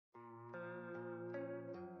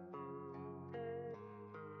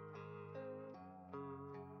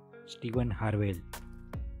Steven Harwell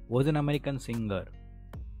was an American singer.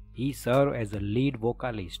 He served as a lead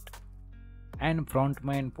vocalist and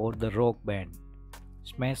frontman for the rock band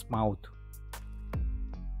Smash Mouth.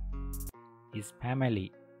 His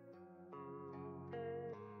family: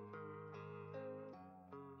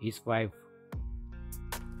 his wife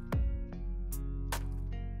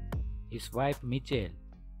Michelle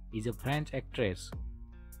is a French actress,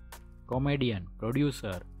 comedian,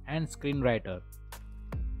 producer, and screenwriter.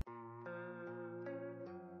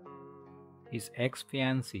 His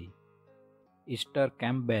ex-fiancée, Esther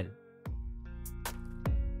Campbell.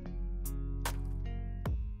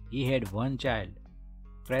 He had one child,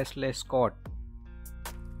 Presley Scott.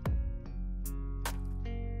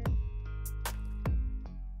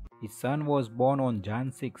 His son was born on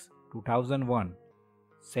Jan 6, 2001.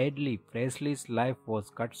 Sadly, Presley's life was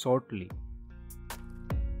cut shortly.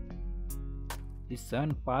 His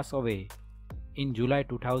son passed away in July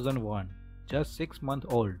 2001, just 6 months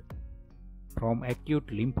old, from acute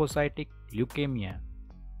lymphocytic leukemia.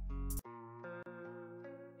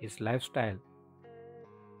 His lifestyle: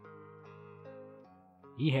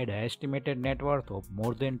 he had an estimated net worth of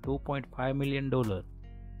more than $2.5 million.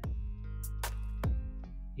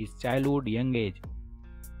 His childhood young age: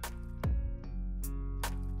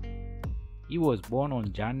 he was born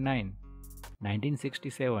on Jan 9,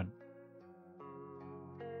 1967.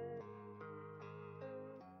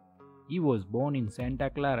 He was born in Santa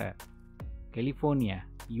Clara, California,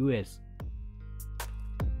 US.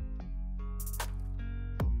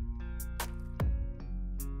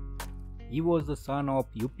 He was the son of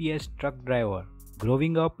UPS truck driver,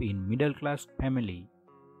 growing up in middle-class family.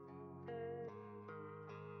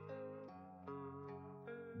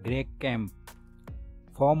 Greg Kemp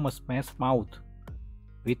formed Smash Mouth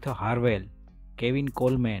with Harwell, Kevin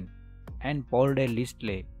Coleman, and Paul de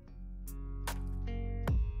Lisle.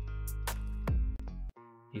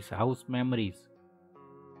 His house memories: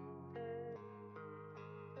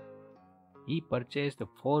 he purchased a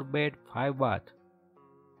 4-bed, 5-bath,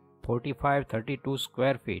 4532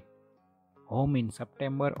 square feet home in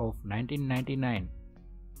September of 1999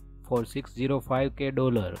 for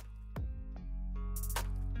 $605K.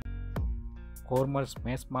 Former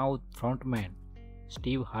Smash Mouth frontman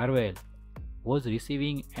Steve Harwell was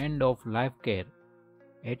receiving end-of-life care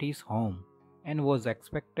at his home and was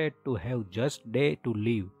expected to have just days to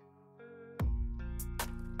live.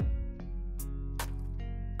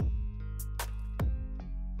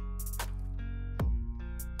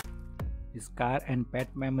 His car and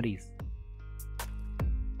pet memories: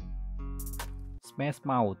 Smash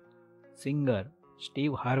Mouth singer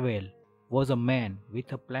Steve Harwell was a man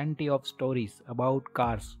with plenty of stories about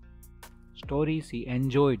cars, stories he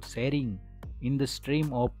enjoyed sharing in the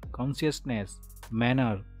stream of consciousness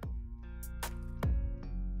manner.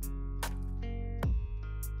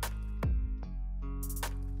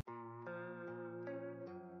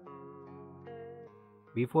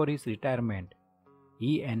 Before his retirement,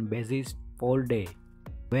 he and bassist Paul Day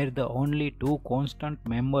were the only two constant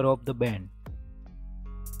members of the band.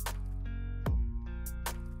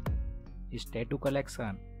 His tattoo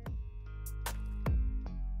collection: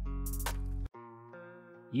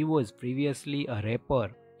 he was previously a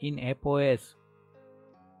rapper in FOS.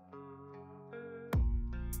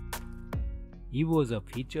 He was a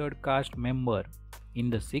featured cast member in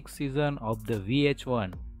the 6th season of the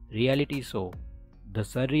VH1 reality show The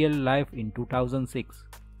Surreal Life in 2006.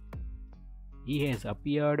 He has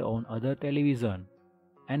appeared on other television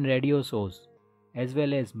and radio shows, as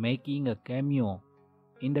well as making a cameo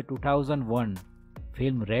in the 2001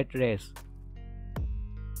 film Rat Race.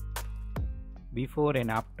 Before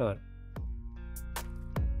and after: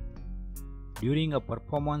 during a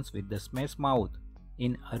performance with the Smash Mouth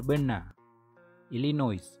in Urbana,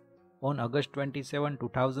 Illinois on August 27,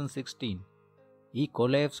 2016, he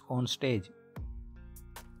collapsed on stage.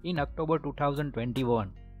 In October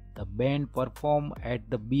 2021, the band performed at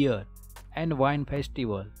the Beer and Wine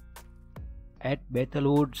Festival at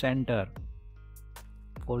Bethelwood Center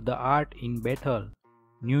for the Art in Bethel,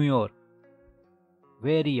 New York,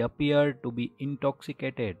 where he appeared to be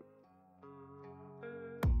intoxicated.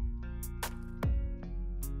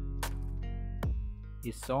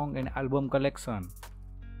 His song and album collection: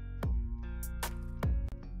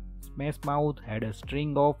 Smash Mouth had a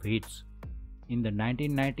string of hits in the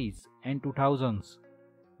 1990s and 2000s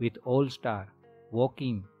with All Star,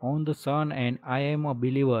 Walking on the Sun, and I Am a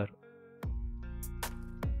Believer.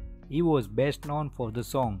 He was best known for the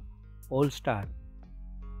song All Star.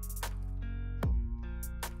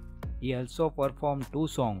 He also performed 2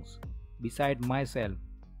 songs, Beside Myself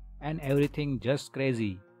and Everything Just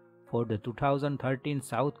Crazy, for the 2013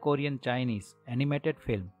 South Korean Chinese animated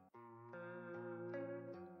film.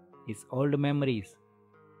 His old memories.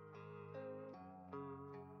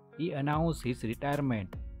 He announced his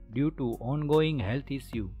retirement due to ongoing health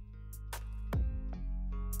issue.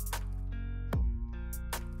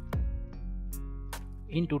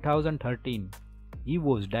 In 2013, he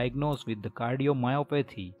was diagnosed with the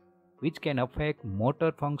cardiomyopathy, which can affect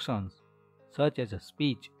motor functions such as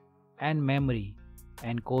speech and memory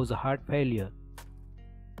and cause heart failure.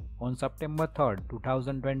 On September 3,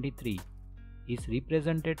 2023, his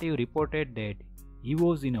representative reported that he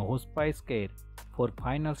was in a hospice care for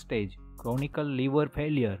final stage chronic liver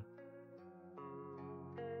failure.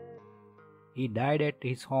 He died at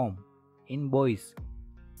his home in Boise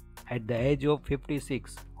at the age of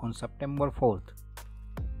 56 on September 4th.